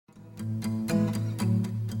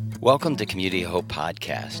Welcome to Community Hope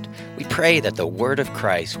Podcast. We pray that the Word of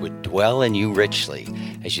Christ would dwell in you richly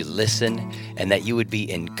as you listen and that you would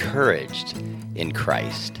be encouraged in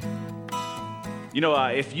Christ. You know,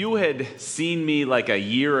 if you had seen me like a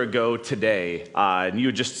year ago today, and you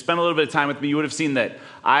had just spent a little bit of time with me, you would have seen that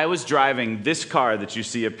I was driving this car that you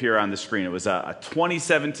see up here on the screen. It was a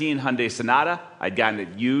 2017 Hyundai Sonata. I'd gotten it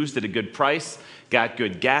used at a good price, got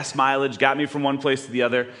good gas mileage, got me from one place to the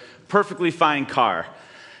other. Perfectly fine car.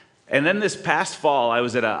 And then this past fall, I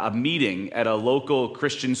was at a meeting at a local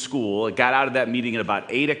Christian school. I got out of that meeting at about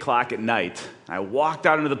 8 o'clock at night. I walked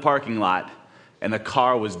out into the parking lot, and the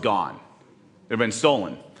car was gone. It had been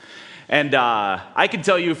stolen. And I could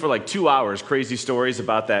tell you for like 2 hours crazy stories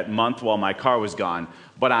about that month while my car was gone.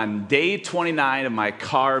 But on day 29 of my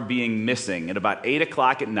car being missing, at about 8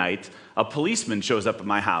 o'clock at night, a policeman shows up at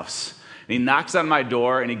my house. And he knocks on my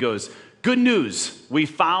door, and he goes, "Good news, we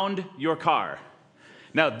found your car."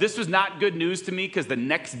 Now, this was not good news to me because the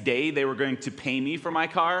next day they were going to pay me for my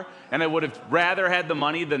car, and I would have rather had the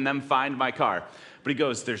money than them find my car. But he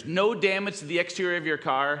goes, "There's no damage to the exterior of your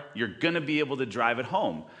car. You're going to be able to drive it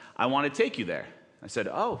home. I want to take you there." I said,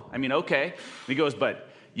 okay. And he goes, "But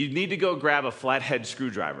you need to go grab a flathead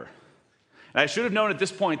screwdriver." And I should have known at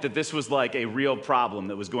this point that this was like a real problem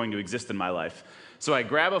that was going to exist in my life. So I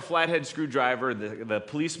grab a flathead screwdriver. The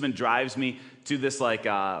policeman drives me to this like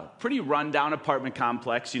pretty rundown apartment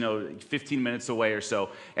complex, 15 minutes away or so.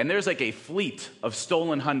 And there's like a fleet of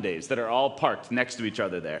stolen Hyundais that are all parked next to each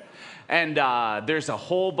other there. And there's a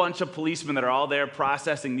whole bunch of policemen that are all there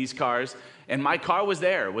processing these cars. And my car was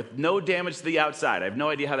there with no damage to the outside. I have no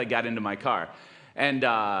idea how they got into my car. And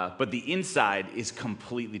but the inside is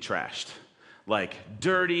completely trashed. Like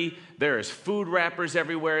dirty, there's food wrappers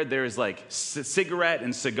everywhere, there's like cigarette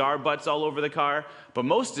and cigar butts all over the car, but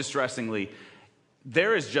most distressingly,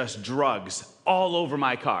 there is just drugs all over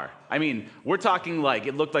my car. I mean, we're talking like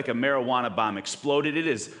it looked like a marijuana bomb exploded. It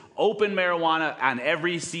is open marijuana on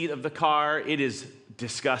every seat of the car. It is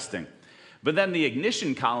disgusting. But then the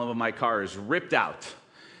ignition column of my car is ripped out.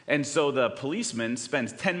 And so the policeman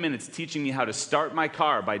spends 10 minutes teaching me how to start my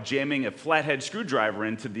car by jamming a flathead screwdriver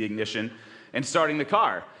into the ignition and starting the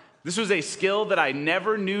car. This was a skill that I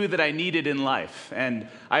never knew that I needed in life, and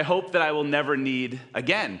I hope that I will never need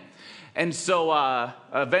again. And so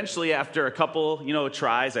eventually, after a couple,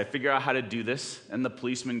 tries, I figure out how to do this, and the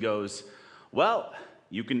policeman goes, "Well,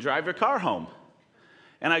 you can drive your car home."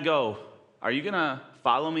 And I go, "Are you gonna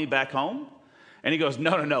follow me back home?" And he goes,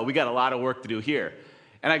 No, we got a lot of work to do here."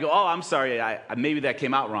 And I go, "Oh, I'm sorry, maybe that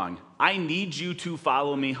came out wrong. I need you to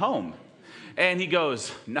follow me home." And he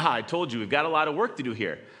goes, "Nah, I told you, we've got a lot of work to do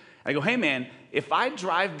here." I go, "Hey man, if I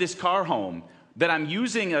drive this car home that I'm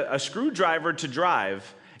using a screwdriver to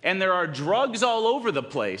drive and there are drugs all over the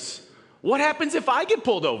place, what happens if I get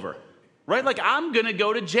pulled over? Right? Like I'm gonna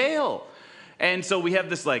go to jail." And so we have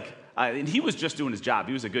this and he was just doing his job.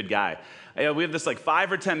 He was a good guy. We have this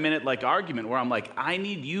 5 or 10 minute argument where I'm like, "I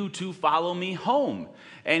need you to follow me home."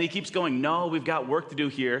 And he keeps going, "No, we've got work to do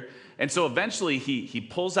here." And so eventually he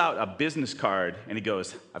pulls out a business card and he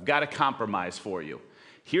goes, "I've got a compromise for you.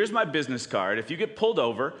 Here's my business card. If you get pulled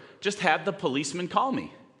over, just have the policeman call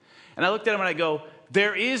me." And I looked at him and I go,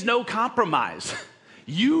 "There is no compromise.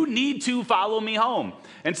 You need to follow me home."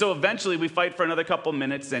 And so eventually we fight for another couple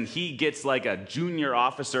minutes and he gets like a junior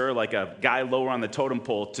officer, like a guy lower on the totem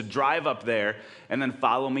pole, to drive up there and then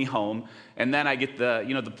follow me home. And then I get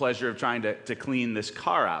the pleasure of trying to clean this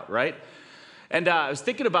car out, right? And I was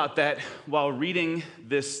thinking about that while reading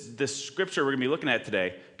this scripture we're going to be looking at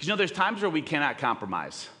today. Because there's times where we cannot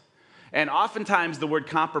compromise. And oftentimes the word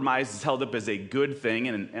compromise is held up as a good thing,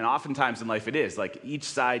 and oftentimes in life it is. Like each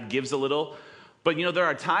side gives a little. But there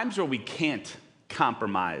are times where we can't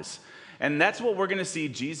compromise. And that's what we're going to see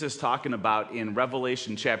Jesus talking about in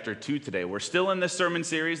Revelation chapter 2 today. We're still in this sermon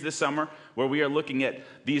series this summer where we are looking at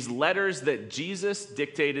these letters that Jesus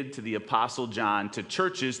dictated to the Apostle John to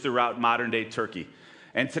churches throughout modern-day Turkey.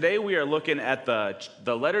 And today we are looking at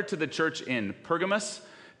the letter to the church in Pergamos.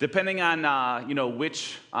 Depending on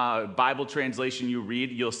which Bible translation you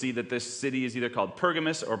read, you'll see that this city is either called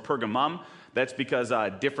Pergamos or Pergamum. That's because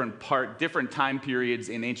different time periods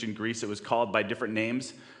in ancient Greece, it was called by different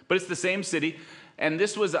names. But it's the same city, and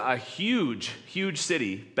this was a huge, huge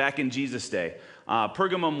city back in Jesus' day.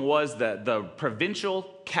 Pergamum was the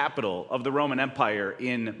provincial capital of the Roman Empire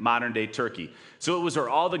in modern-day Turkey. So it was where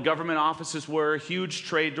all the government offices were, huge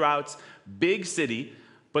trade routes, big city.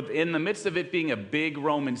 But in the midst of it being a big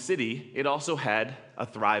Roman city, it also had a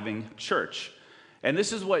thriving church. And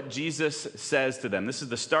this is what Jesus says to them. This is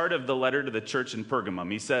the start of the letter to the church in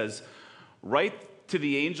Pergamum. He says, "Write to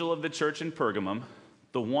the angel of the church in Pergamum,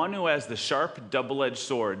 the one who has the sharp, double-edged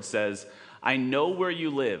sword, says, I know where you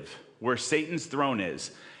live, where Satan's throne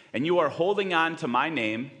is, and you are holding on to my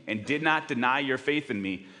name and did not deny your faith in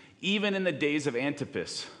me, even in the days of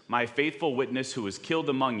Antipas, my faithful witness who was killed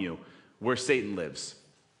among you, where Satan lives.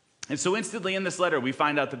 And so instantly in this letter, we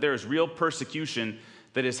find out that there is real persecution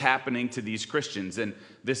that is happening to these Christians. And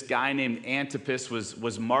this guy named Antipas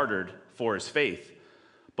was martyred for his faith.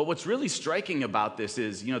 But what's really striking about this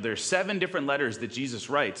is, there's 7 different letters that Jesus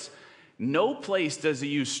writes. No place does he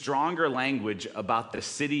use stronger language about the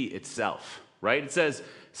city itself, right? It says,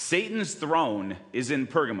 Satan's throne is in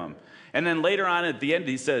Pergamum. And then later on at the end,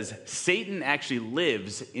 he says, Satan actually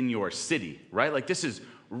lives in your city, right? Like, this is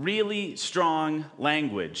really strong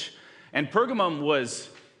language. And Pergamum was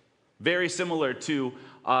very similar to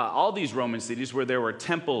all these Roman cities where there were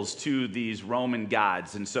temples to these Roman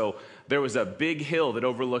gods. And so there was a big hill that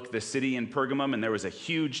overlooked the city in Pergamum, and there was a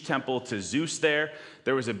huge temple to Zeus there.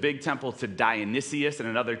 There was a big temple to Dionysius and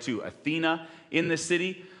another to Athena in the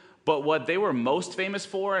city. But what they were most famous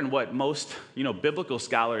for, and what most biblical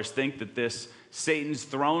scholars think that this Satan's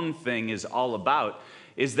throne thing is all about,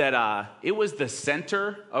 is that it was the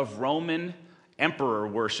center of Roman emperor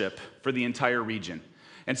worship for the entire region.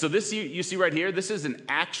 And so this you see right here, this is an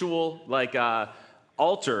actual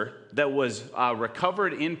altar that was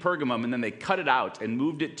recovered in Pergamum, and then they cut it out and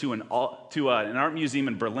moved it to an art museum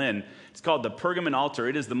in Berlin. It's called the Pergamon altar.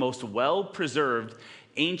 It is the most well-preserved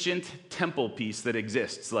ancient temple piece that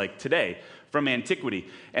exists, like today, from antiquity.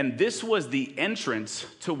 And this was the entrance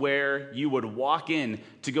to where you would walk in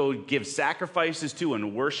to go give sacrifices to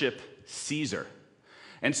and worship Caesar.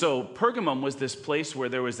 And so Pergamum was this place where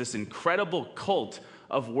there was this incredible cult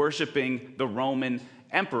of worshiping the Roman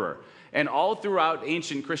emperor. And all throughout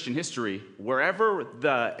ancient Christian history, wherever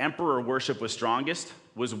the emperor worship was strongest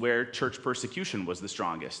was where church persecution was the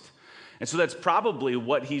strongest. And so that's probably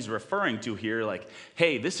what he's referring to here, like,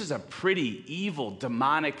 hey, this is a pretty evil,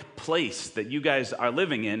 demonic place that you guys are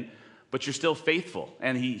living in, but you're still faithful.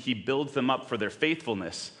 And he builds them up for their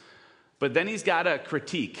faithfulness. But then he's got a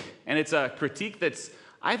critique, and it's a critique that's,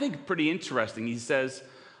 I think, pretty interesting. He says,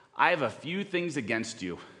 I have a few things against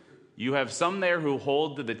you. You have some there who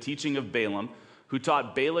hold to the teaching of Balaam, who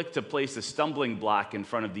taught Balak to place a stumbling block in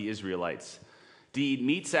front of the Israelites, to eat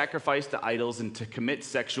meat sacrificed to idols, and to commit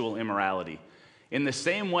sexual immorality. In the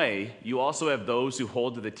same way, you also have those who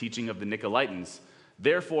hold to the teaching of the Nicolaitans.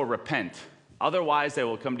 Therefore, repent. Otherwise, I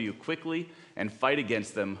will come to you quickly and fight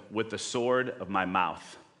against them with the sword of my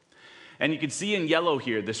mouth. And you can see in yellow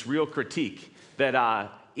here this real critique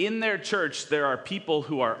that in their church, there are people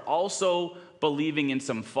who are also believing in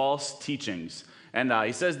some false teachings. And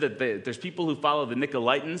he says that there's people who follow the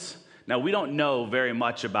Nicolaitans. Now, we don't know very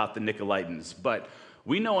much about the Nicolaitans, but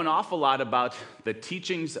we know an awful lot about the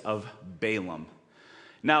teachings of Balaam.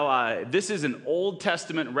 Now, this is an Old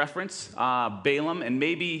Testament reference, Balaam, and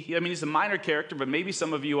maybe, he's a minor character, but maybe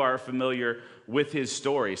some of you are familiar with his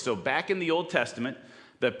story. So back in the Old Testament,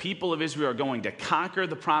 the people of Israel are going to conquer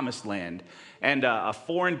the promised land, and a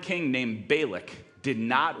foreign king named Balak did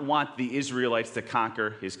not want the Israelites to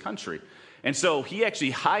conquer his country. And so he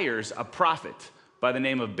actually hires a prophet by the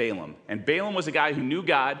name of Balaam. And Balaam was a guy who knew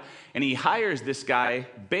God, and he hires this guy,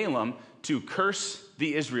 Balaam, to curse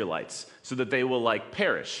the Israelites so that they will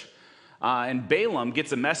perish. And Balaam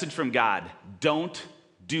gets a message from God, don't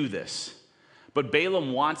do this. But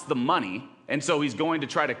Balaam wants the money, and so he's going to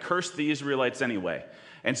try to curse the Israelites anyway.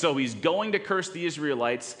 And so he's going to curse the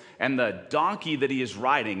Israelites, and the donkey that he is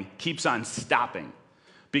riding keeps on stopping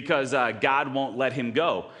because God won't let him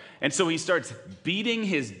go. And so he starts beating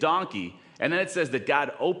his donkey, and then it says that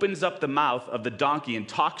God opens up the mouth of the donkey and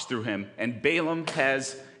talks through him, and Balaam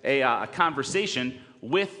has a conversation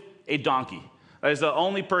with a donkey. He's the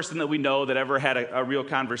only person that we know that ever had a real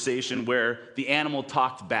conversation where the animal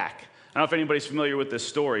talked back. I don't know if anybody's familiar with this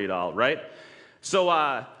story at all, right?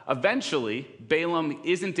 So eventually, Balaam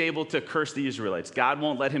isn't able to curse the Israelites. God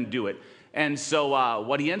won't let him do it. And so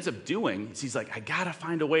what he ends up doing is he's like, I got to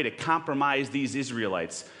find a way to compromise these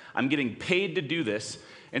Israelites. I'm getting paid to do this.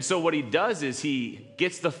 And so what he does is he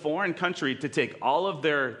gets the foreign country to take all of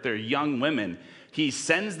their young women. He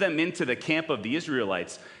sends them into the camp of the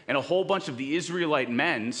Israelites. And a whole bunch of the Israelite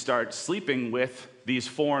men start sleeping with these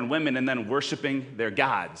foreign women and then worshiping their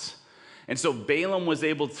gods. And so Balaam was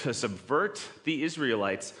able to subvert the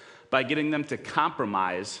Israelites by getting them to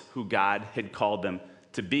compromise who God had called them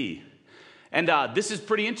to be. And this is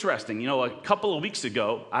pretty interesting. A couple of weeks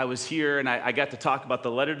ago, I was here and I got to talk about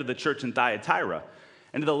the letter to the church in Thyatira.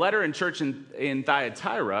 And to the letter in church in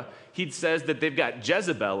Thyatira, he says that they've got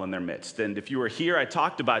Jezebel in their midst. And if you were here, I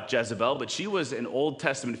talked about Jezebel, but she was an Old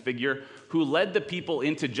Testament figure who led the people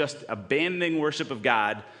into just abandoning worship of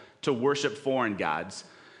God to worship foreign gods.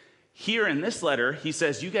 Here in this letter, he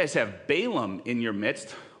says, you guys have Balaam in your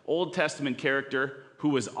midst, Old Testament character, who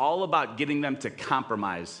was all about getting them to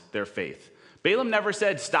compromise their faith. Balaam never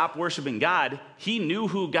said, stop worshiping God. He knew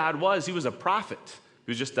who God was. He was a prophet.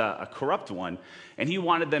 He was just a corrupt one. And he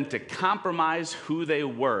wanted them to compromise who they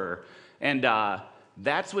were. And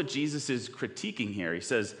that's what Jesus is critiquing here. He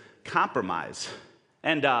says, compromise.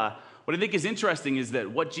 And what I think is interesting is that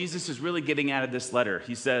what Jesus is really getting out of this letter,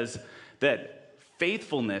 he says that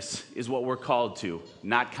faithfulness is what we're called to,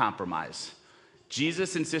 not compromise.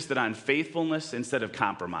 Jesus insisted on faithfulness instead of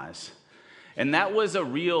compromise. And that was a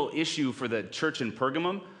real issue for the church in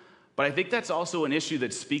Pergamum, but I think that's also an issue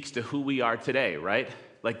that speaks to who we are today, right?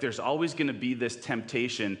 Like there's always going to be this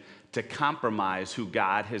temptation to compromise who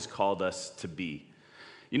God has called us to be.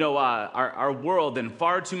 You know, our world in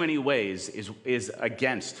far too many ways is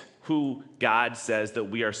against who God says that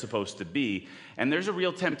we are supposed to be. And there's a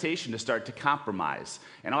real temptation to start to compromise.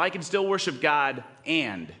 And I can still worship God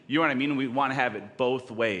and, you know what I mean? We want to have it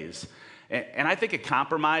both ways. And I think a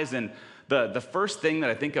compromise, and the first thing that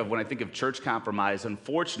I think of when I think of church compromise,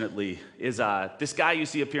 unfortunately, is this guy you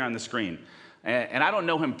see up here on the screen. And I don't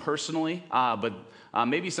know him personally, but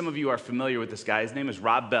maybe some of you are familiar with this guy. His name is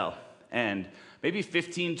Rob Bell. And maybe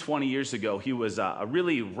 15, 20 years ago, he was a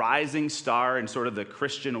really rising star in sort of the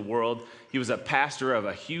Christian world. He was a pastor of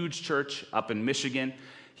a huge church up in Michigan.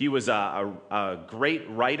 He was a great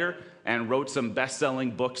writer and wrote some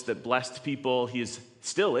best-selling books that blessed people. He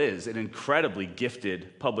still is an incredibly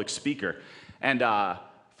gifted public speaker. And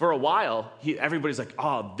for a while, everybody's like,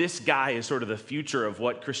 oh, this guy is sort of the future of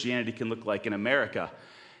what Christianity can look like in America.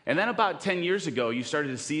 And then about 10 years ago, you started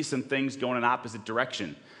to see some things going in opposite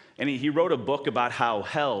direction. And he wrote a book about how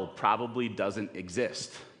hell probably doesn't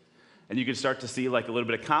exist. And you could start to see like a little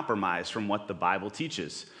bit of compromise from what the Bible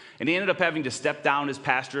teaches. And he ended up having to step down as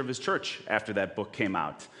pastor of his church after that book came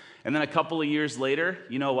out. And then a couple of years later,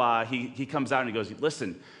 you know, he comes out and he goes,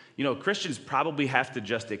 listen, you know, Christians probably have to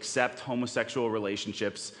just accept homosexual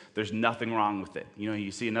relationships. There's nothing wrong with it. You know,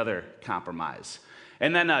 you see another compromise.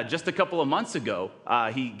 And then just a couple of months ago,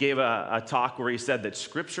 he gave a talk where he said that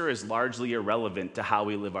Scripture is largely irrelevant to how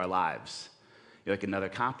we live our lives. You're like another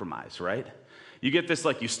compromise, right? You get this,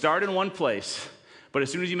 like you start in one place, but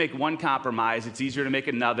as soon as you make one compromise, it's easier to make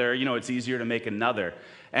another. You know, it's easier to make another.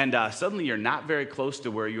 And suddenly you're not very close to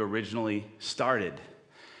where you originally started.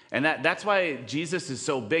 And that's why Jesus is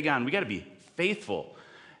so big on, we got to be faithful.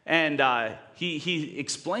 And he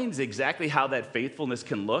explains exactly how that faithfulness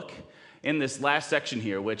can look in this last section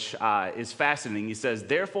here, which is fascinating. He says,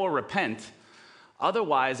 therefore repent,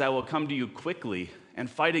 otherwise I will come to you quickly and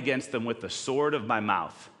fight against them with the sword of my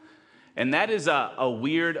mouth. And that is a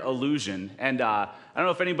weird allusion. And I don't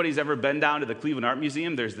know if anybody's ever been down to the Cleveland Art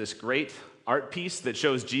Museum. There's this great art piece that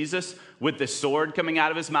shows Jesus with this sword coming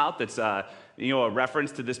out of his mouth. That's a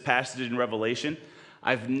reference to this passage in Revelation.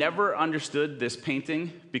 I've never understood this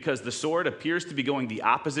painting because the sword appears to be going the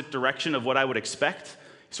opposite direction of what I would expect.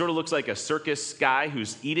 Sort of looks like a circus guy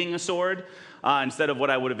who's eating a sword instead of what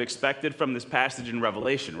I would have expected from this passage in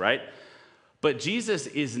Revelation, right? But Jesus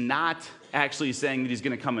is not actually saying that he's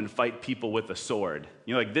going to come and fight people with a sword.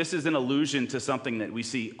 You know, like this is an allusion to something that we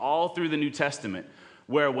see all through the New Testament,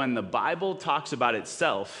 where when the Bible talks about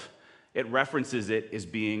itself, it references it as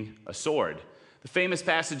being a sword. The famous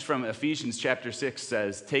passage from Ephesians chapter 6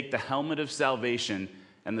 says, take the helmet of salvation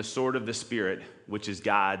and the sword of the Spirit, which is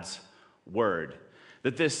God's word.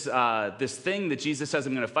 That this thing that Jesus says,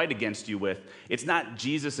 I'm going to fight against you with, it's not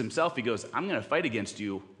Jesus himself. He goes, I'm going to fight against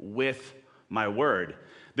you with my word.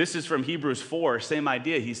 This is from Hebrews 4, same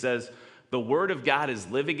idea. He says, the word of God is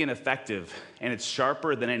living and effective, and it's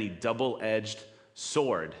sharper than any double-edged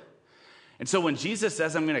sword. And so when Jesus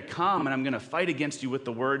says, I'm going to come and I'm going to fight against you with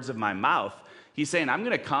the words of my mouth, he's saying, I'm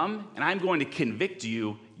going to come and I'm going to convict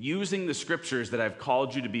you using the scriptures that I've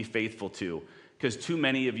called you to be faithful to, because too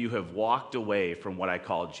many of you have walked away from what I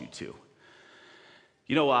called you to.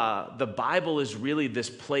 You know, the Bible is really this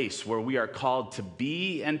place where we are called to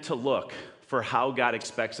be and to look for how God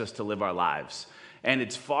expects us to live our lives. And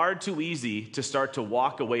it's far too easy to start to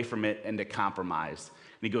walk away from it and to compromise.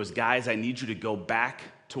 And he goes, guys, I need you to go back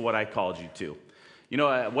to what I called you to. You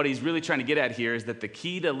know, what he's really trying to get at here is that the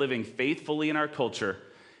key to living faithfully in our culture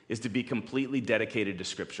is to be completely dedicated to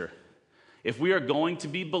Scripture. If we are going to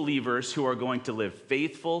be believers who are going to live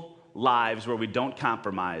faithful lives where we don't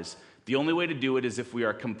compromise, the only way to do it is if we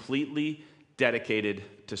are completely dedicated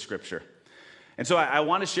to Scripture. And so I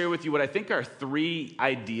want to share with you what I think are 3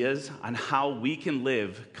 ideas on how we can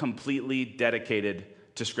live completely dedicated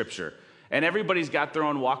to Scripture. And everybody's got their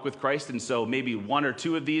own walk with Christ, and so maybe 1 or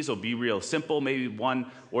 2 of these will be real simple, maybe 1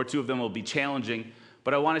 or 2 of them will be challenging,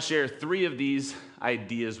 but I want to share 3 of these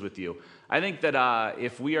ideas with you. I think that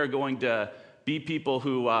if we are going to be people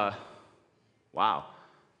who, wow,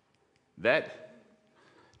 that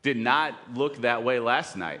did not look that way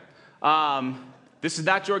last night. This is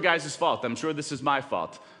not your guys' fault. I'm sure this is my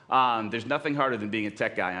fault. There's nothing harder than being a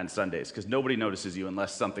tech guy on Sundays because nobody notices you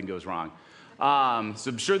unless something goes wrong. So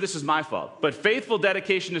I'm sure this is my fault. But faithful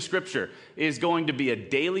dedication to Scripture is going to be a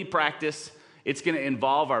daily practice. It's going to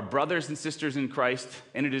involve our brothers and sisters in Christ,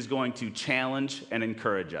 and it is going to challenge and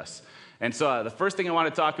encourage us. And so the first thing I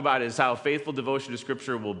want to talk about is how faithful devotion to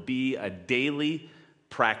Scripture will be a daily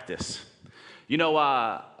practice. You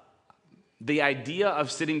know, the idea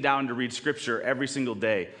of sitting down to read Scripture every single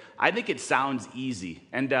day, I think it sounds easy.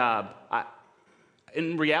 And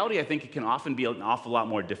in reality, I think it can often be an awful lot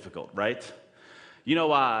more difficult, right? You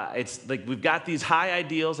know, it's like we've got these high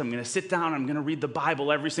ideals. I'm going to sit down, I'm going to read the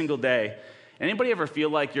Bible every single day. Anybody ever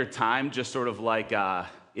feel like your time just sort of like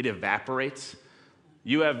it evaporates?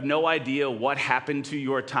 You have no idea what happened to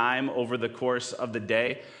your time over the course of the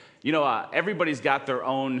day. You know, everybody's got their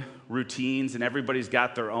own routines and everybody's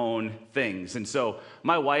got their own things. And so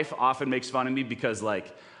my wife often makes fun of me because,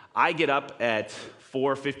 like, I get up at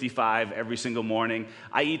 4:55 every single morning.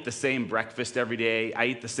 I eat the same breakfast every day. I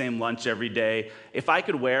eat the same lunch every day. If I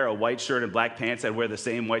could wear a white shirt and black pants, I'd wear the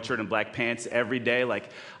same white shirt and black pants every day. Like,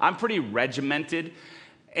 I'm pretty regimented.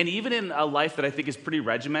 And even in a life that I think is pretty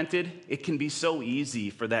regimented, it can be so easy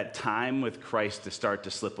for that time with Christ to start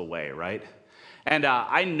to slip away, right? And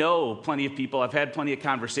I know plenty of people, I've had plenty of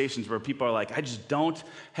conversations where people are like, I just don't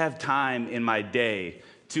have time in my day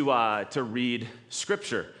to read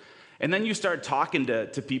Scripture. And then you start talking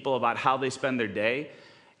to people about how they spend their day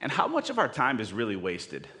and how much of our time is really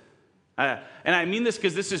wasted. And I mean this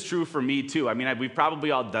because this is true for me too. I mean, we've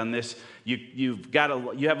probably all done this. You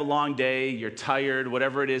have a long day, you're tired,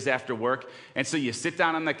 whatever it is after work, and so you sit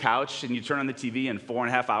down on the couch and you turn on the TV, and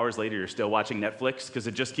 4.5 hours later you're still watching Netflix because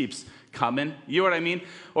it just keeps coming. You know what I mean?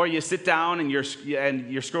 Or you sit down and you're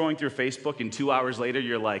scrolling through Facebook, and 2 hours later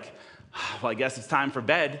you're like, well, I guess it's time for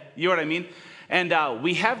bed. You know what I mean? And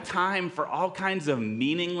we have time for all kinds of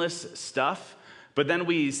meaningless stuff, but then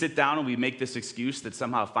we sit down and we make this excuse that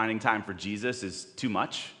somehow finding time for Jesus is too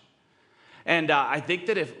much. And I think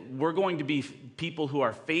that if we're going to be people who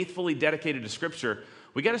are faithfully dedicated to Scripture,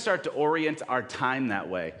 we got to start to orient our time that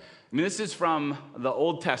way. I mean, this is from the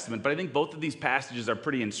Old Testament, but I think both of these passages are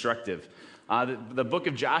pretty instructive. The book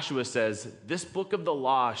of Joshua says, "This book of the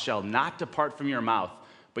law shall not depart from your mouth,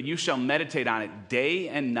 but you shall meditate on it day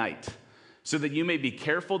and night, so that you may be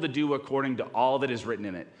careful to do according to all that is written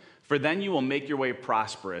in it. For then you will make your way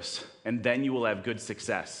prosperous, and then you will have good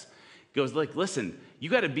success." He goes, like, listen, you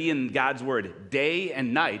got to be in God's word day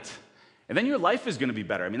and night, and then your life is going to be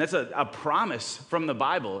better. I mean, that's a promise from the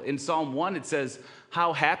Bible. In Psalm 1, it says,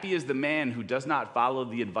 "How happy is the man who does not follow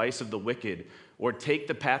the advice of the wicked, or take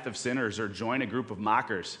the path of sinners, or join a group of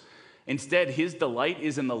mockers. Instead, his delight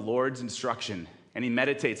is in the Lord's instruction, and he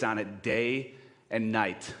meditates on it day and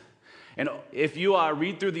night." And if you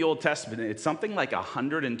read through the Old Testament, it's something like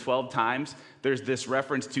 112 times there's this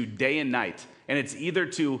reference to day and night. And it's either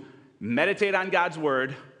to meditate on God's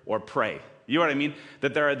word or pray. You know what I mean?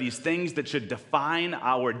 That there are these things that should define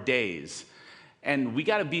our days. And we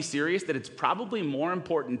got to be serious that it's probably more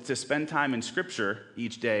important to spend time in Scripture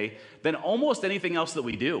each day than almost anything else that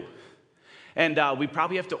we do. And we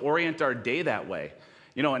probably have to orient our day that way.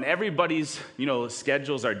 You know, and everybody's,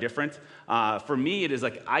 schedules are different. For me, it is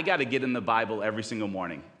like I got to get in the Bible every single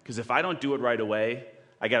morning. Because if I don't do it right away,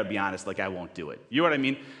 I got to be honest, like I won't do it. You know what I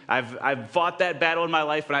mean? I've fought that battle in my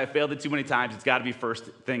life, and I've failed it too many times. It's got to be first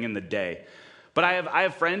thing in the day. But I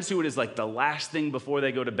have friends who it is like the last thing before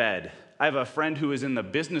they go to bed. I have a friend who is in the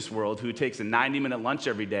business world who takes a 90-minute lunch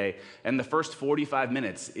every day, and the first 45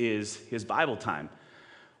 minutes is his Bible time.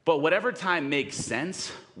 But whatever time makes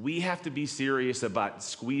sense, we have to be serious about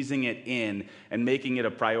squeezing it in and making it a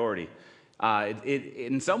priority.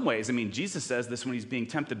 In some ways, I mean, Jesus says this when he's being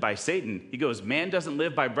tempted by Satan. He goes, "Man doesn't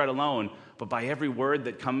live by bread alone, but by every word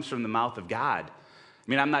that comes from the mouth of God." I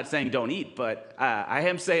mean, I'm not saying don't eat, but I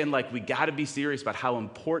am saying, like, we got to be serious about how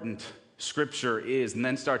important Scripture is and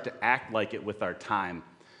then start to act like it with our time.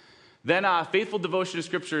 Then faithful devotion to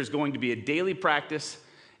Scripture is going to be a daily practice,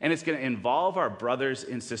 and it's going to involve our brothers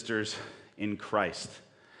and sisters in Christ.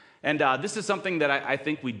 And this is something that I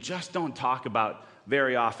think we just don't talk about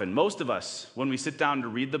very often. Most of us, when we sit down to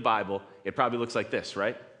read the Bible, it probably looks like this,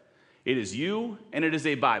 right? It is you, and it is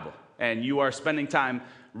a Bible, and you are spending time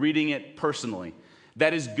reading it personally.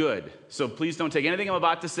 That is good. So please don't take anything I'm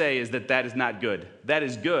about to say as that is not good. That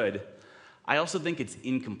is good. I also think it's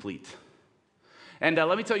incomplete. And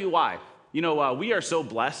let me tell you why. We are so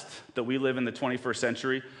blessed that we live in the 21st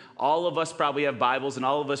century. All of us probably have Bibles, and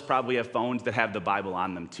all of us probably have phones that have the Bible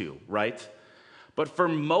on them too, right? But for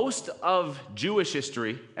most of Jewish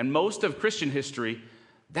history and most of Christian history,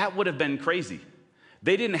 that would have been crazy.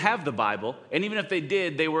 They didn't have the Bible, and even if they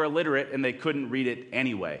did, they were illiterate and they couldn't read it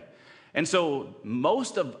anyway. And so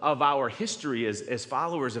most of our history as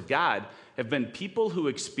followers of God have been people who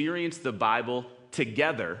experienced the Bible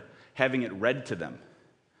together, having it read to them.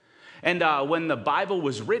 And when the Bible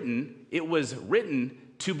was written, it was written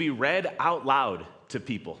to be read out loud to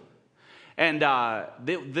people. And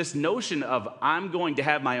this notion of I'm going to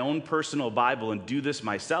have my own personal Bible and do this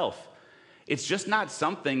myself, it's just not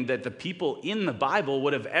something that the people in the Bible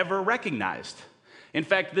would have ever recognized. In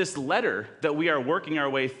fact, this letter that we are working our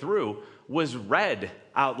way through was read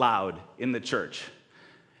out loud in the church.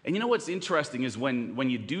 And you know what's interesting is when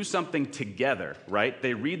you do something together, right?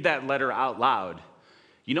 They read that letter out loud.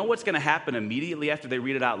 You know what's going to happen immediately after they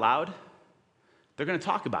read it out loud? They're going to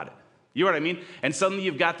talk about it. You know what I mean? And suddenly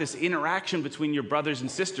you've got this interaction between your brothers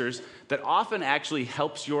and sisters that often actually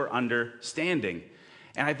helps your understanding.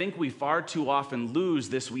 And I think we far too often lose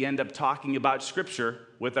this. We end up talking about Scripture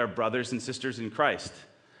with our brothers and sisters in Christ.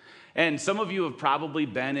 And some of you have probably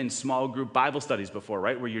been in small group Bible studies before,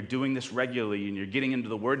 right? Where you're doing this regularly and you're getting into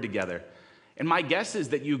the Word together. And my guess is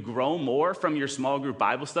that you grow more from your small group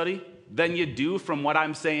Bible study than you do from what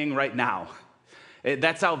I'm saying right now.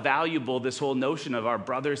 That's how valuable this whole notion of our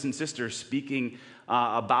brothers and sisters speaking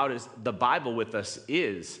about the Bible with us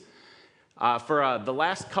is. For the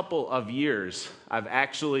last couple of years, I've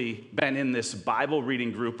actually been in this Bible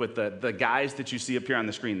reading group with the guys that you see up here on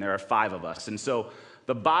the screen. There are 5 of us. And so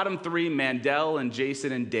the bottom 3, Mandel and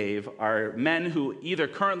Jason and Dave, are men who either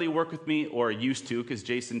currently work with me or used to, because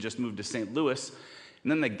Jason just moved to St. Louis.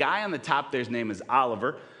 And then the guy on the top there's name is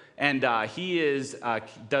Oliver. And he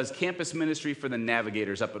does campus ministry for the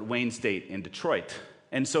Navigators up at Wayne State in Detroit.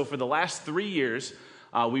 And so for the last 3 years,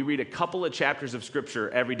 we read a couple of chapters of Scripture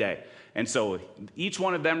every day. And so each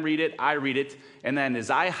one of them read it, I read it, and then as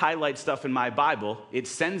I highlight stuff in my Bible, it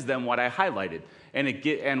sends them what I highlighted.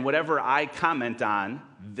 And whatever I comment on,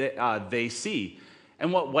 they see.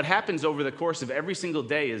 And what happens over the course of every single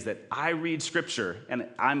day is that I read Scripture, and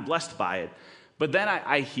I'm blessed by it. But then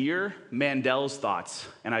I hear Mandel's thoughts,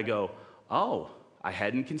 and I go, oh, I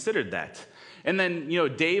hadn't considered that. And then,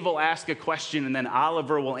 Dave will ask a question, and then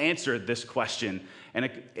Oliver will answer this question. And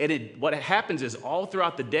what happens is all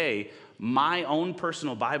throughout the day, my own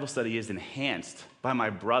personal Bible study is enhanced by my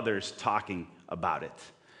brothers talking about it.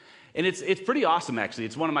 And it's pretty awesome, actually.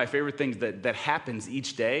 It's one of my favorite things that happens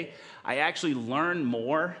each day. I actually learn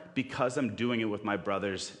more because I'm doing it with my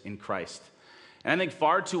brothers in Christ. And I think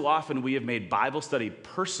far too often we have made Bible study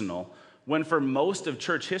personal when for most of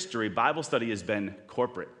church history, Bible study has been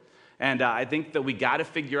corporate. And I think that we got to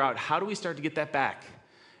figure out how do we start to get that back?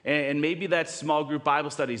 And maybe that's small group Bible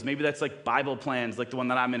studies. Maybe that's like Bible plans like the one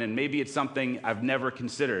that I'm in. And maybe it's something I've never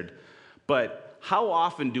considered. But how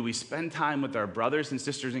often do we spend time with our brothers and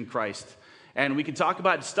sisters in Christ? And we can talk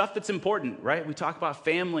about stuff that's important, right? We talk about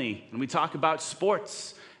family, and we talk about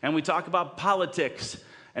sports, and we talk about politics.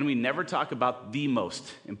 And we never talk about the most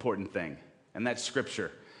important thing, and that's Scripture.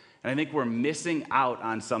 And I think we're missing out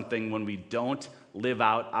on something when we don't live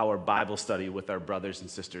out our Bible study with our brothers and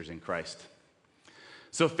sisters in Christ.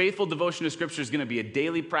 So faithful devotion to Scripture is going to be a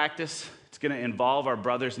daily practice. It's going to involve our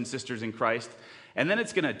brothers and sisters in Christ. And then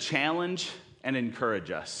it's going to challenge and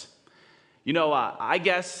encourage us. I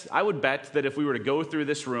guess I would bet that if we were to go through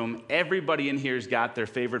this room, everybody in here's got their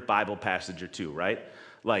favorite Bible passage or two, right?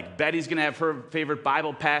 Like Betty's going to have her favorite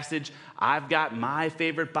Bible passage. I've got my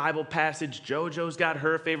favorite Bible passage. JoJo's got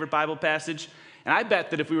her favorite Bible passage. And I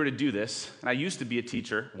bet that if we were to do this, and I used to be a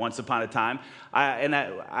teacher once upon a time,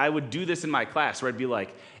 I would do this in my class where I'd be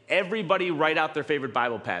like, everybody write out their favorite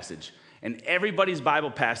Bible passage. And everybody's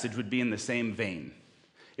Bible passage would be in the same vein.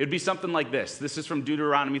 It would be something like this. This is from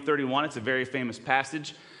Deuteronomy 31. It's a very famous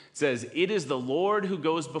passage. It says, "It is the Lord who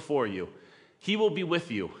goes before you. He will be with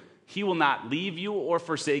you. He will not leave you or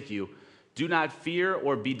forsake you. Do not fear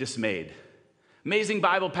or be dismayed." Amazing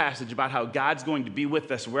Bible passage about how God's going to be with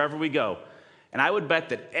us wherever we go. And I would bet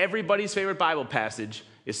that everybody's favorite Bible passage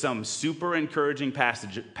is some super encouraging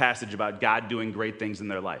passage about God doing great things in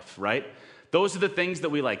their life, right? Those are the things that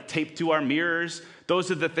we tape to our mirrors. Those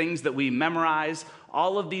are the things that we memorize.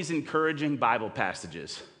 All of these encouraging Bible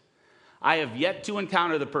passages. I have yet to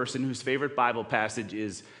encounter the person whose favorite Bible passage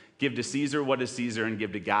is, give to Caesar what is Caesar, and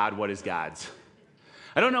give to God what is God's.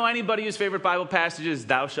 I don't know anybody whose favorite Bible passage is,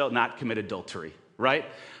 thou shalt not commit adultery, right?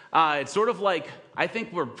 It's sort of like, I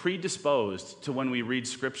think we're predisposed to when we read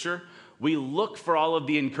Scripture, we look for all of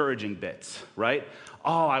the encouraging bits, right?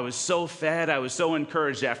 Oh, I was so fed, I was so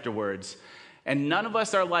encouraged afterwards. And none of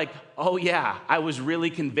us are like, oh yeah, I was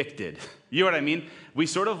really convicted. You know what I mean? We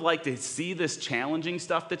sort of like to see this challenging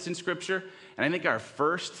stuff that's in Scripture, and I think our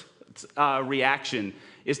first reaction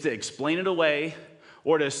is to explain it away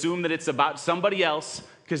or to assume that it's about somebody else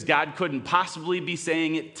because God couldn't possibly be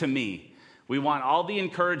saying it to me. We want all the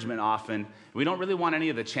encouragement often. We don't really want any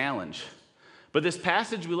of the challenge. But this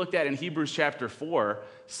passage we looked at in Hebrews chapter 4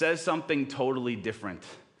 says something totally different.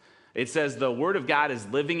 It says the word of God is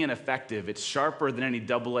living and effective. It's sharper than any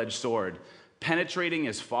double-edged sword, penetrating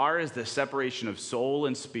as far as the separation of soul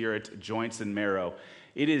and spirit, joints and marrow.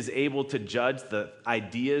 It is able to judge the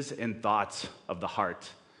ideas and thoughts of the heart.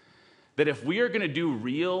 That if we are going to do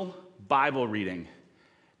real Bible reading,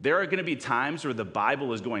 there are going to be times where the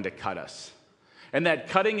Bible is going to cut us. And that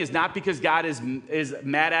cutting is not because God is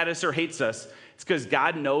mad at us or hates us. It's because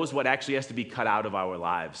God knows what actually has to be cut out of our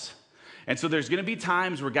lives. And so there's going to be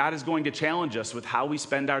times where God is going to challenge us with how we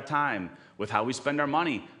spend our time, with how we spend our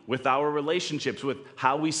money, with our relationships, with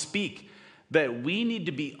how we speak, that we need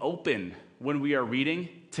to be open when we are reading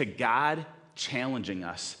to God challenging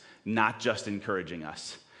us, not just encouraging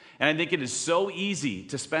us. And I think it is so easy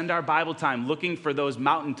to spend our Bible time looking for those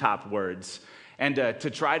mountaintop words and to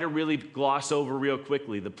try to really gloss over real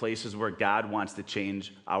quickly the places where God wants to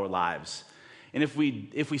change our lives. And if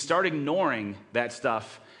we start ignoring that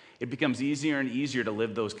stuff, it becomes easier and easier to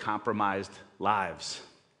live those compromised lives.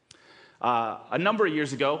 A number of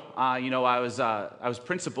years ago, I was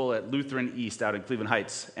principal at Lutheran East out in Cleveland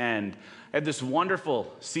Heights, and I had this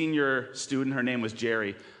wonderful senior student. Her name was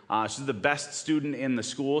Jerry. She was the best student in the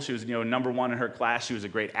school. She was, number one in her class. She was a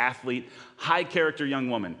great athlete, high character young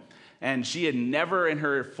woman. And she had never in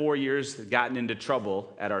her 4 years gotten into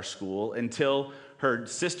trouble at our school until her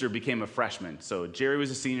sister became a freshman. So Jerry was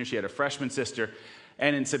a senior. She had a freshman sister.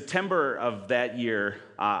 And in September of that year,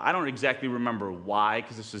 I don't exactly remember why,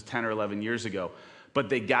 because this was 10 or 11 years ago, but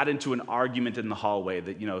they got into an argument in the hallway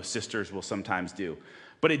that, sisters will sometimes do.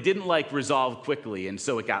 But it didn't resolve quickly, and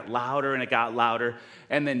so it got louder and it got louder.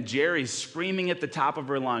 And then Jerry's screaming at the top of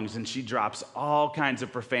her lungs, and she drops all kinds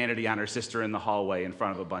of profanity on her sister in the hallway in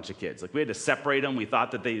front of a bunch of kids. We had to separate them. We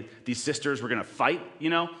thought that these sisters were going to fight,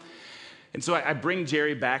 And so I bring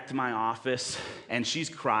Jerry back to my office, and she's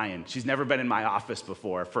crying. She's never been in my office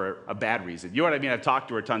before for a bad reason. You know what I mean? I've talked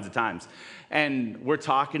to her tons of times. And we're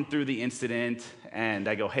talking through the incident, and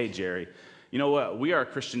I go, hey, Jerry, you know what? We are a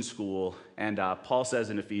Christian school, and Paul says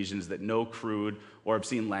in Ephesians that no crude or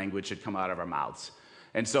obscene language should come out of our mouths.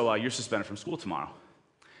 And so you're suspended from school tomorrow.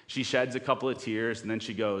 She sheds a couple of tears, and then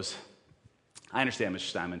she goes, I understand,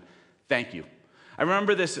 Mr. Simon. Thank you. I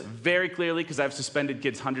remember this very clearly because I've suspended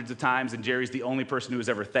kids hundreds of times, and Jerry's the only person who has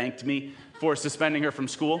ever thanked me for suspending her from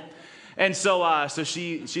school. And so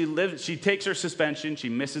she takes her suspension, she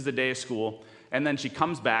misses the day of school, and then she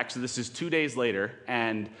comes back. So this is 2 days later,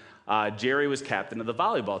 and Jerry was captain of the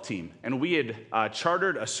volleyball team. And we had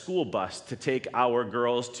chartered a school bus to take our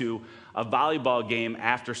girls to a volleyball game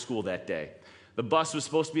after school that day. The bus was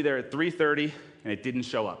supposed to be there at 3:30, and it didn't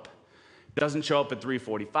show up. Doesn't show up at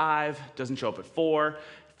 3:45, doesn't show up at 4.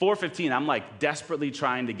 4:15, I'm desperately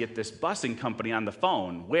trying to get this busing company on the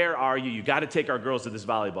phone. Where are you? You got to take our girls to this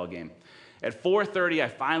volleyball game. At 4:30, I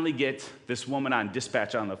finally get this woman on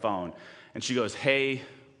dispatch on the phone, and she goes, hey,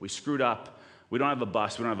 we screwed up. We don't have a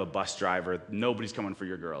bus. We don't have a bus driver. Nobody's coming for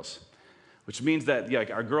your girls. Which means that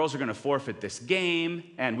our girls are going to forfeit this game,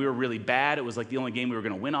 and we were really bad. It was the only game we were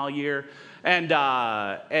going to win all year. And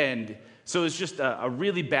so it's just a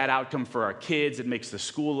really bad outcome for our kids. It makes the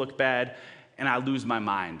school look bad, and I lose my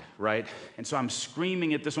mind, right? And so I'm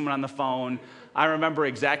screaming at this woman on the phone. I remember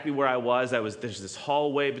exactly where I was. There's this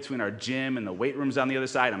hallway between our gym and the weight rooms on the other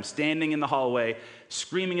side. I'm standing in the hallway,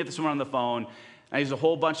 screaming at this woman on the phone. I use a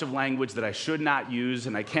whole bunch of language that I should not use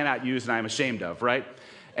and I cannot use and I'm ashamed of, right?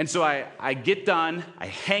 And so I get done, I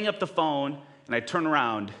hang up the phone, and I turn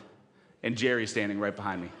around, and Jerry's standing right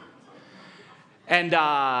behind me. And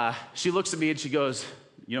she looks at me and she goes,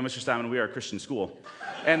 Mr. Simon, we are a Christian school.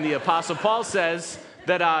 And the Apostle Paul says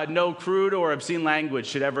that no crude or obscene language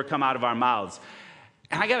should ever come out of our mouths.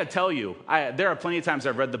 And I got to tell you, there are plenty of times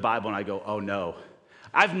I've read the Bible and I go, oh no.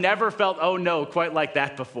 I've never felt oh no quite like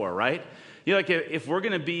that before, right? If we're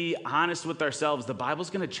going to be honest with ourselves, the Bible's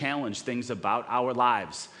going to challenge things about our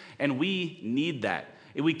lives. And we need that.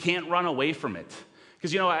 We can't run away from it.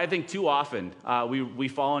 Because, I think too often we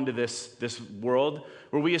fall into this world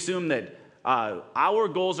where we assume that our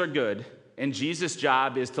goals are good and Jesus'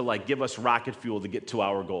 job is to give us rocket fuel to get to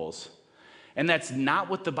our goals. And that's not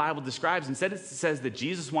what the Bible describes. Instead, it says that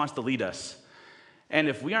Jesus wants to lead us. And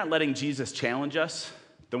if we aren't letting Jesus challenge us,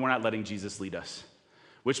 then we're not letting Jesus lead us.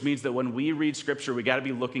 Which means that when we read Scripture, we got to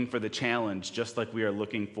be looking for the challenge just like we are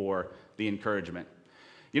looking for the encouragement.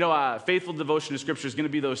 Faithful devotion to Scripture is going to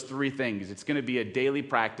be those three things. It's going to be a daily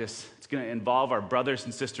practice. It's going to involve our brothers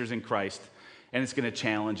and sisters in Christ. And it's going to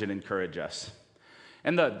challenge and encourage us.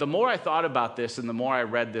 And the more I thought about this and the more I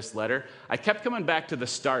read this letter, I kept coming back to the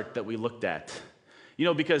start that we looked at.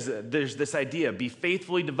 Because there's this idea, be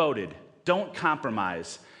faithfully devoted. Don't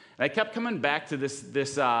compromise. And I kept coming back to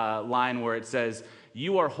this line where it says,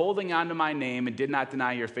 you are holding on to my name and did not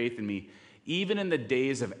deny your faith in me, even in the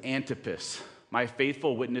days of Antipas, my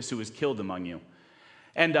faithful witness who was killed among you.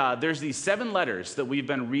 And there's these 7 letters that we've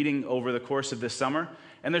been reading over the course of this summer,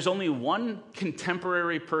 and there's only one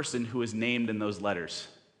contemporary person who is named in those letters,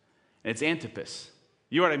 and it's Antipas.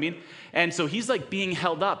 You know what I mean? And so he's being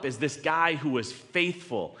held up as this guy who was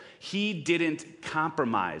faithful. He didn't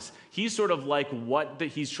compromise. He's sort of like what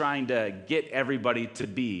he's trying to get everybody to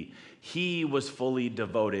be. He was fully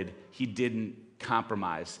devoted. He didn't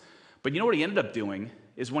compromise. But you know what he ended up doing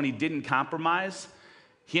is when he didn't compromise,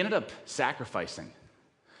 he ended up sacrificing.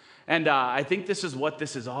 And I think this is what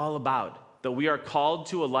this is all about, that we are called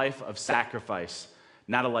to a life of sacrifice,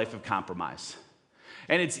 not a life of compromise.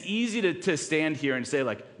 And it's easy to stand here and say,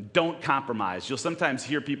 don't compromise. You'll sometimes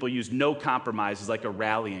hear people use no compromise as a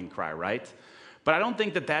rallying cry, right? But I don't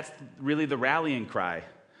think that that's really the rallying cry.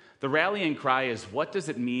 The rallying cry is, what does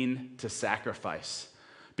it mean to sacrifice?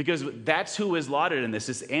 Because that's who is lauded in this,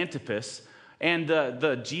 is Antipas, and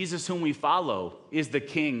the Jesus whom we follow is the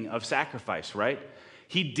king of sacrifice, right?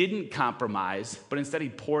 He didn't compromise, but instead he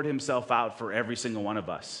poured himself out for every single one of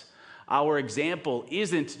us. Our example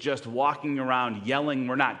isn't just walking around yelling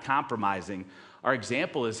we're not compromising. Our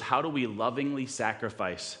example is, how do we lovingly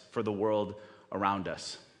sacrifice for the world around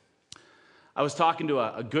us? I was talking to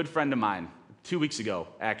a good friend of mine 2 weeks ago,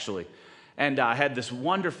 actually, and I had this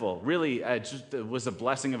wonderful, really, it was a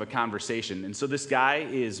blessing of a conversation. And so this guy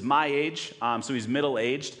is my age, so he's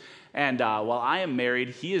middle-aged, and while I am married,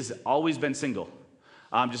 he has always been single,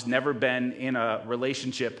 just never been in a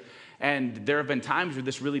relationship. And there have been times where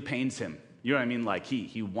this really pains him. You know what I mean?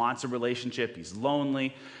 He wants a relationship, he's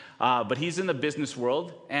lonely, but he's in the business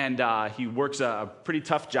world, and he works a pretty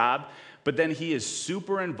tough job, but then he is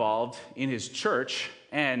super involved in his church,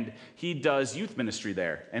 and he does youth ministry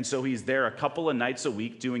there. And so he's there a couple of nights a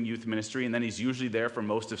week doing youth ministry, and then he's usually there for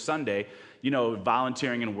most of Sunday,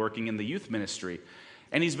 volunteering and working in the youth ministry.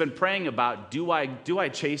 And he's been praying about, do I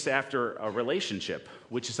chase after a relationship,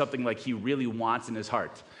 which is something he really wants in his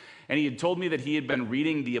heart. And he had told me that he had been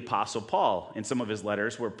reading the Apostle Paul in some of his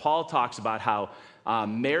letters, where Paul talks about how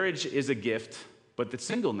marriage is a gift, but that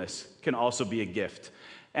singleness can also be a gift.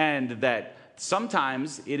 And that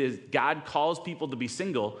sometimes it is God calls people to be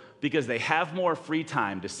single because they have more free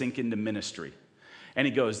time to sink into ministry. And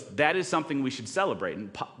he goes, that is something we should celebrate.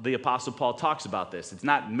 And the Apostle Paul talks about this. It's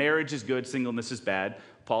not marriage is good, singleness is bad.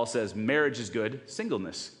 Paul says marriage is good,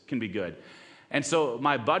 singleness can be good. And so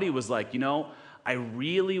my buddy was like, I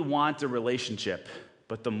really want a relationship,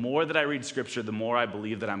 but the more that I read Scripture, the more I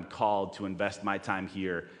believe that I'm called to invest my time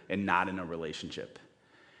here and not in a relationship.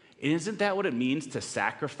 And isn't that what it means to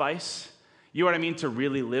sacrifice? You know what I mean? To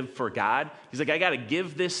really live for God? He's like, I got to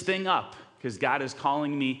give this thing up because God is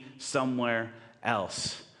calling me somewhere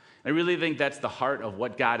else. I really think that's the heart of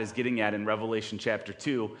what God is getting at in Revelation chapter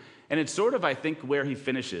 2. And it's sort of, I think, where he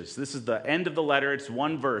finishes. This is the end of the letter. It's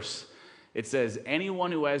one verse. It says,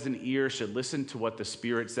 anyone who has an ear should listen to what the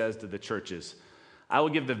Spirit says to the churches. I will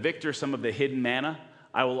give the victor some of the hidden manna.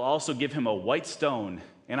 I will also give him a white stone,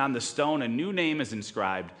 and on the stone a new name is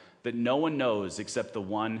inscribed that no one knows except the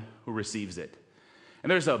one who receives it. And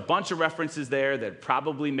there's a bunch of references there that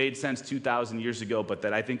probably made sense 2,000 years ago, but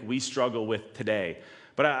that I think we struggle with today.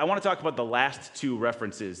 But I want to talk about the last 2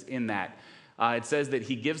 references in that. It says that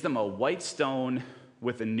he gives them a white stone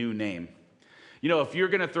with a new name. If you're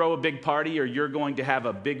going to throw a big party or you're going to have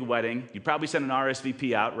a big wedding, you'd probably send an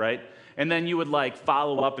RSVP out, right? And then you would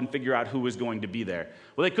follow up and figure out who was going to be there.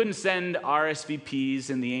 Well, they couldn't send RSVPs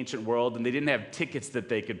in the ancient world, and they didn't have tickets that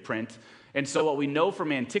they could print. And so what we know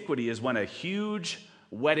from antiquity is when a huge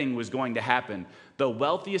wedding was going to happen, the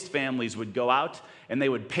wealthiest families would go out and they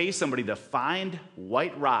would pay somebody to find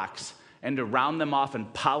white rocks and to round them off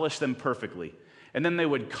and polish them perfectly. And then they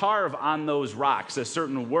would carve on those rocks a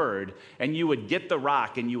certain word, and you would get the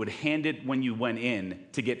rock and you would hand it when you went in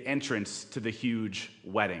to get entrance to the huge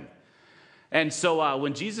wedding. And so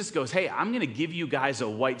when Jesus goes, hey, I'm going to give you guys a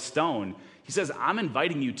white stone, he says, I'm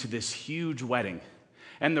inviting you to this huge wedding.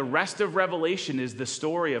 And the rest of Revelation is the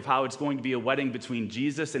story of how it's going to be a wedding between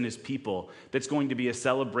Jesus and his people that's going to be a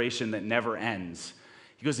celebration that never ends.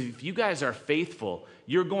 He goes, if you guys are faithful,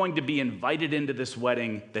 you're going to be invited into this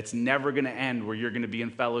wedding that's never going to end, where you're going to be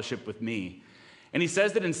in fellowship with me. And he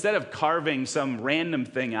says that instead of carving some random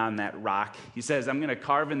thing on that rock, he says, I'm going to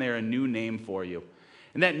carve in there a new name for you.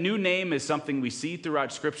 And that new name is something we see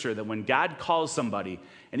throughout Scripture, that when God calls somebody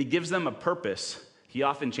and he gives them a purpose, he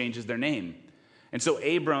often changes their name. And so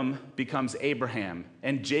Abram becomes Abraham,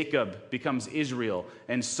 and Jacob becomes Israel,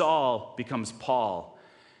 and Saul becomes Paul.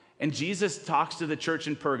 And Jesus talks to the church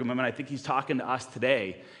in Pergamum, and I think he's talking to us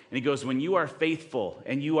today. And he goes, when you are faithful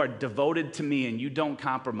and you are devoted to me and you don't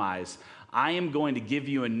compromise, I am going to give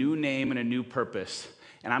you a new name and a new purpose.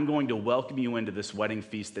 And I'm going to welcome you into this wedding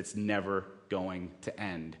feast that's never going to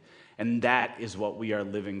end. And that is what we are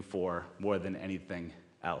living for more than anything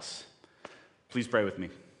else. Please pray with me.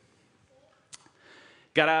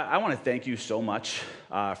 God, I want to thank you so much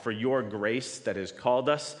for your grace that has called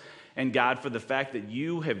us, and God, for the fact that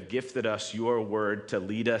you have gifted us your word to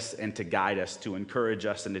lead us and to guide us, to encourage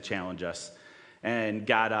us and to challenge us. And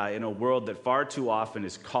God, in a world that far too often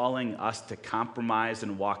is calling us to compromise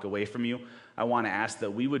and walk away from you, I want to ask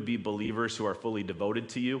that we would be believers who are fully devoted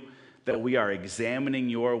to you, that we are examining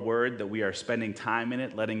your word, that we are spending time in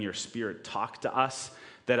it, letting your Spirit talk to us,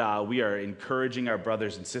 that we are encouraging our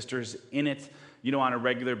brothers and sisters in it, on a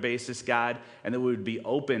regular basis, God, and that we would be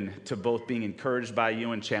open to both being encouraged by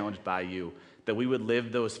you and challenged by you, that we would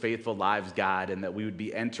live those faithful lives, God, and that we would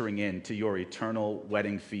be entering into your eternal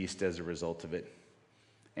wedding feast as a result of it.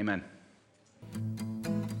 Amen.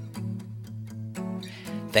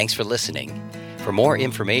 Thanks for listening. For more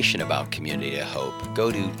information about Community of Hope,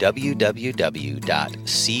 go to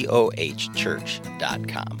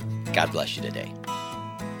www.cohchurch.com. God bless you today.